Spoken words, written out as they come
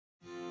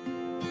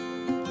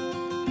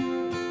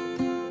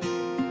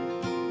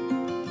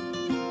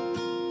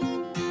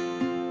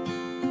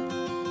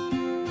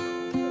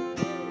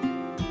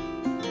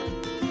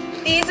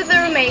These are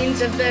the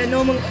remains of the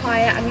Norman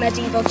choir and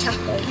medieval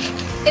chapel.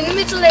 In the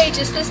Middle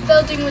Ages, this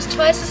building was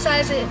twice the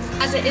size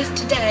as it is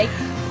today,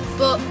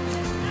 but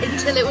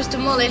until it was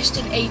demolished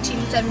in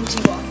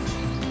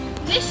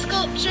 1871. This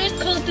sculpture is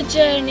called the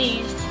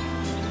Journeys,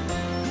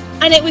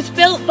 and it was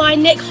built by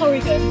Nick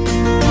Horrigan.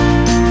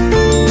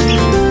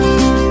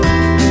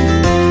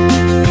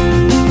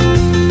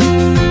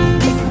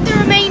 This is the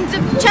remains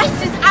of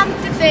Chester's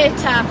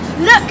amphitheatre.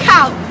 Look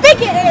how big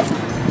it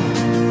is!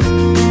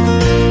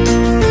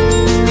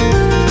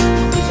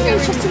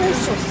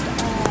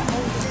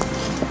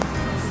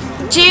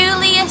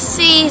 Julius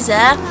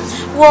Caesar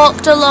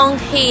walked along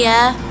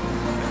here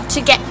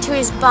to get to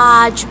his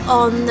barge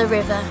on the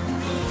river.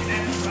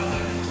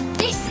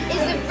 This is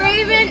a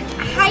Roman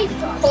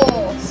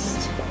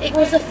hypocaust. It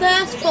was the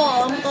first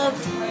form of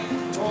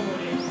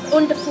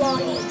underfloor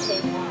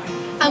heating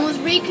And was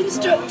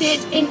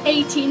reconstructed in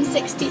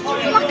 1863.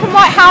 Black and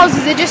white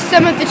houses are just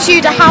some of the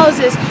Tudor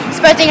houses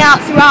spreading out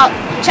throughout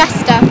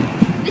Chester.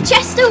 The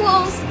Chester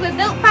walls were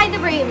built by the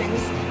Romans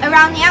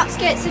around the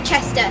outskirts of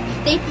Chester.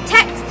 They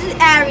protected the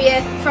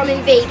area from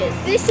invaders.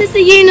 This is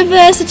the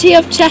University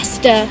of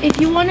Chester. If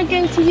you want to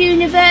go to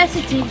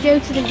university, go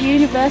to the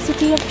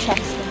University of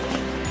Chester.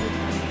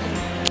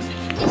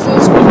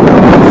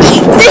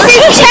 This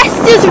is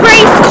Chester's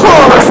race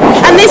course,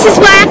 and this is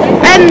where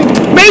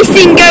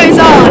racing goes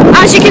on.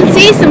 As you can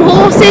see, some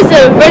horses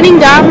are running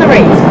down the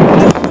race.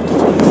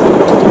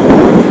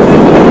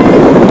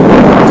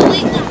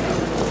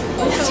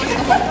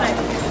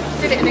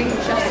 Did it in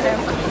English yesterday, I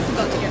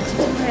forgot to get to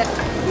it.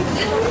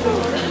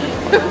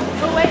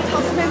 Oh wait,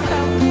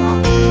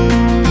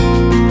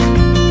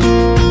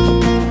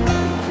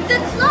 The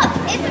clock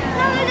is a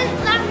prominent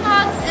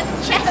landmark of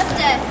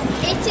Chester.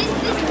 It is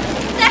the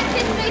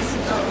second most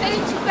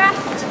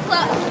photographed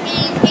clock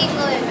in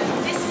England.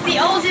 This is the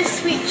oldest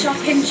sweet shop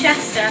in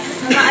Chester,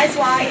 and that is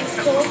why it's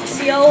called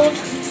the Old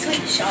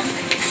Sweet Shop.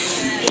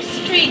 This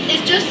street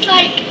is just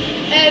like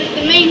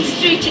the main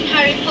street in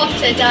Harry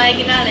Potter,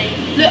 Diagon Alley.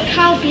 Look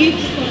how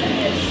beautiful